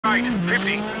tight,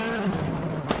 50.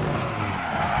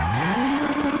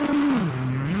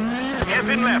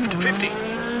 Hairpin left, 50.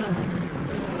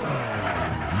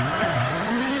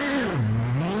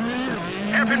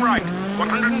 Hairpin right,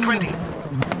 120.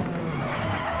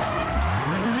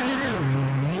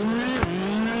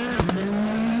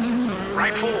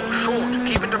 Right 4, short,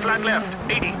 keep into flat left,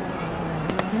 80.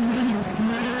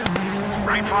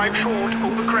 Right 5 short,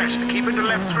 over crest, keep into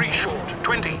left 3 short,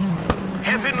 20.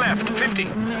 Hairpin left, 50.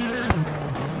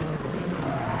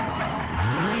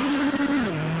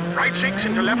 Right 6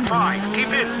 into left 5, keep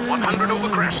in, 100 over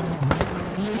crest.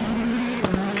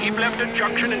 Keep left at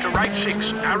junction into right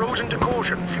 6, arrows into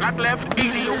caution, flat left,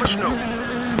 80 over snow.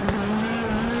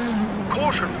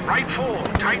 Caution, right 4,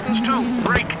 tightens 2,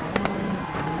 brake.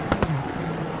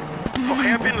 For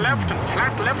hairpin left and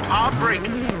flat left, hard brake.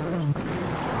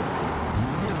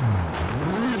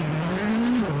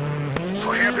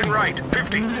 For hairpin right,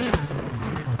 50.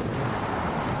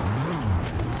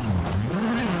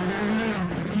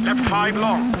 Left 5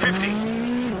 long, 50.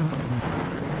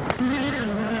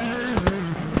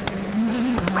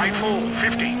 Right 4,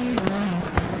 50.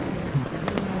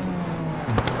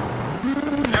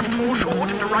 Left 4 short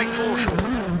into right 4 short.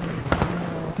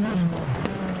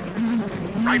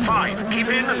 Right 5, keep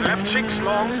in, and left 6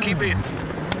 long, keep in.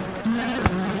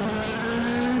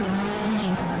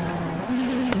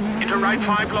 Into right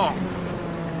 5 long.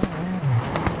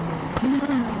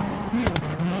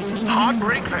 Hard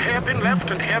brake for hairpin left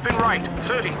and hairpin right,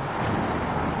 30.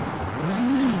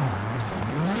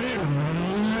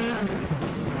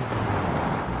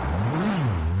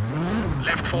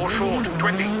 Left 4 short,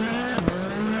 20.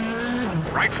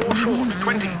 Right 4 short,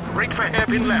 20. Brake for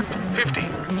hairpin left, 50.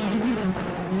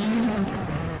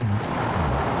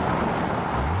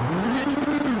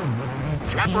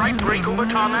 Flat right brake over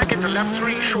tarmac into left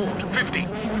 3 short, 50.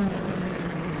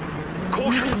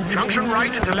 Caution, junction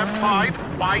right into left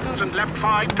 5, widens and left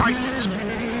 5 tightens.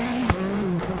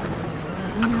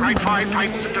 And right 5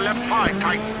 tightens into left 5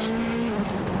 tightens.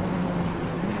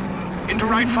 Into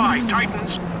right 5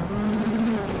 tightens.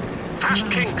 Fast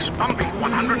kinks, bumpy,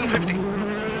 150.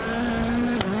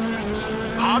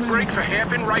 Hard brake for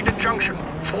hairpin right at junction,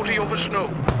 40 over snow.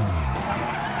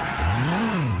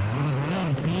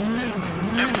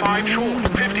 Left 5 short,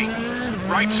 50.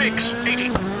 Right 6, 80.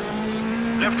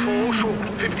 Left 4 short,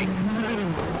 50.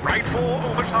 Right 4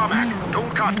 over tarmac,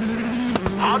 don't cut.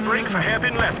 Hard brake for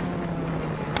hairpin left.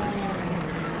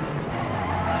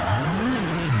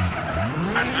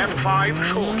 And left 5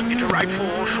 short, into right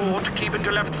 4 short, keep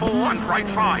into left 4 and right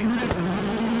 5.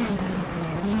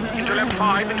 Into left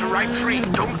 5, into right 3,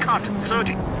 don't cut,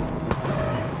 30.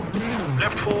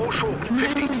 Left 4 short,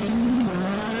 50.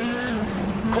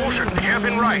 Caution,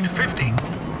 hairpin right, 50.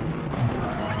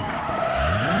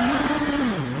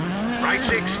 Right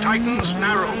 6 tightens,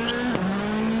 narrows.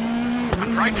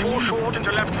 And right 4 short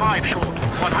into left 5 short,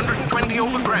 120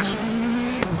 over crest.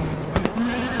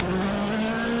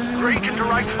 Brake into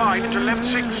right 5 into left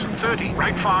 6, 30.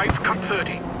 Right 5, cut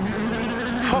 30.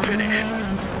 For finish.